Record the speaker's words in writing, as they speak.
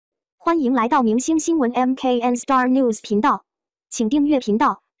欢迎来到明星新闻 MKN Star News 频道，请订阅频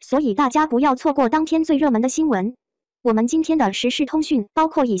道，所以大家不要错过当天最热门的新闻。我们今天的时事通讯包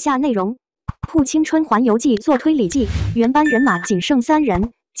括以下内容：《青春环游记》做推理季，原班人马仅剩3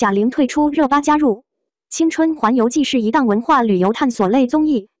人，贾玲退出热巴加入。《青春环游记》是一档文化旅游探索类综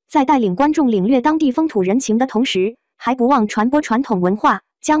艺，在带领观众领略当地风土人情的同时，还不忘传播传统文化，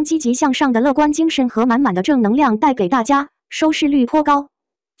将积极向上的乐观精神和满满的正能量带给大家，收视率颇高。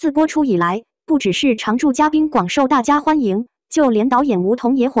自播出以来，不只是常驻嘉宾广受大家欢迎，就连导演吴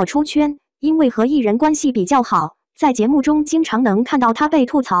彤也火出圈，因为和艺人关系比较好，在节目中经常能看到他被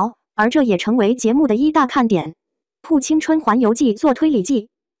吐槽，而这也成为节目的一大看点。《青春环游记》做推理季。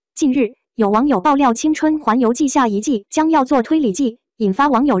近日，有网友爆料《青春环游记》下一季将要做推理季，引发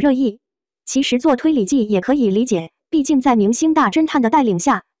网友热议。其实做推理季也可以理解，毕竟在明星大侦探的带领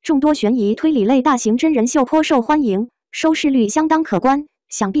下，众多悬疑推理类大型真人秀颇受欢迎，收视率相当可观。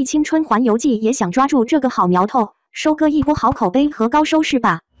想必《青春环游记》也想抓住这个好苗头，收割一波好口碑和高收视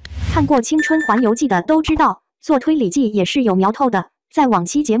吧。看过《青春环游记》的都知道，做推理季也是有苗头的，在往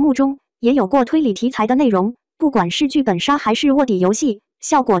期节目中也有过推理题材的内容，不管是剧本杀还是卧底游戏，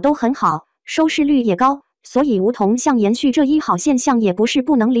效果都很好，收视率也高，所以吴彤想延续这一好现象也不是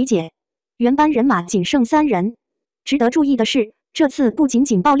不能理解。原班人马仅剩3人。值得注意的是，这次不仅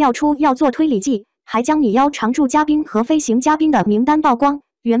仅爆料出要做推理季，还将拟邀常驻嘉宾和飞行嘉宾的名单曝光，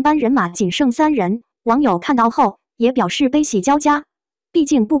原班人马仅剩3人。网友看到后也表示悲喜交加，毕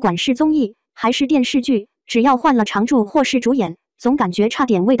竟不管是综艺还是电视剧，只要换了常驻或是主演，总感觉差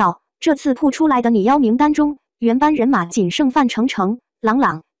点味道。这次曝出来的拟邀名单中，原班人马仅剩范丞丞、郎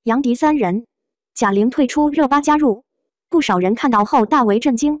朗、杨迪3人，贾玲退出热巴加入。不少人看到后大为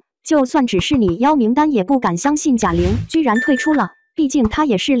震惊，就算只是拟邀名单也不敢相信贾玲居然退出了，毕竟她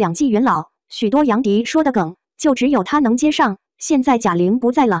也是2季元老，许多杨迪说的梗就只有她能接上，现在贾玲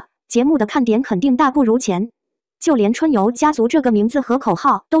不在了，节目的看点肯定大不如前。就连春游家族这个名字和口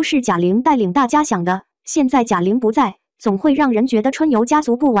号都是贾玲带领大家想的，现在贾玲不在，总会让人觉得春游家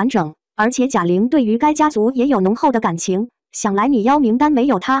族不完整，而且贾玲对于该家族也有浓厚的感情，想来拟邀名单没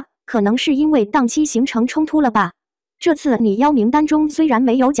有她，可能是因为档期形成冲突了吧。这次拟邀名单中虽然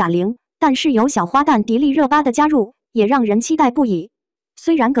没有贾玲，但是有小花旦迪丽热巴的加入，也让人期待不已。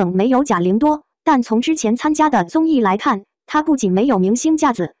虽然梗没有贾玲多，但从之前参加的综艺来看，她不仅没有明星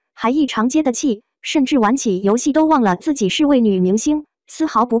架子，还异常接地气，甚至玩起游戏都忘了自己是位女明星，丝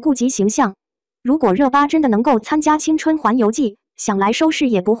毫不顾及形象。如果热巴真的能够参加《青春环游记》，想来收视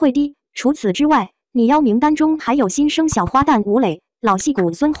也不会低。除此之外，拟邀名单中还有新生小花旦吴磊、老戏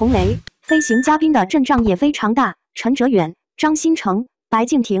骨孙红雷，飞行嘉宾的阵仗也非常大，陈哲远、张新成、白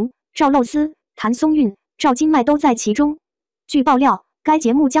敬亭、赵露思、谭松韵、赵今麦都在其中。据爆料，该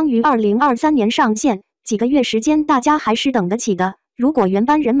节目将于2023年上线，几个月时间大家还是等得起的。如果原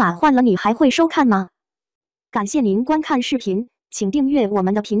班人马换了，你还会收看吗？感谢您观看视频，请订阅我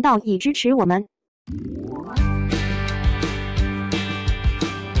们的频道以支持我们。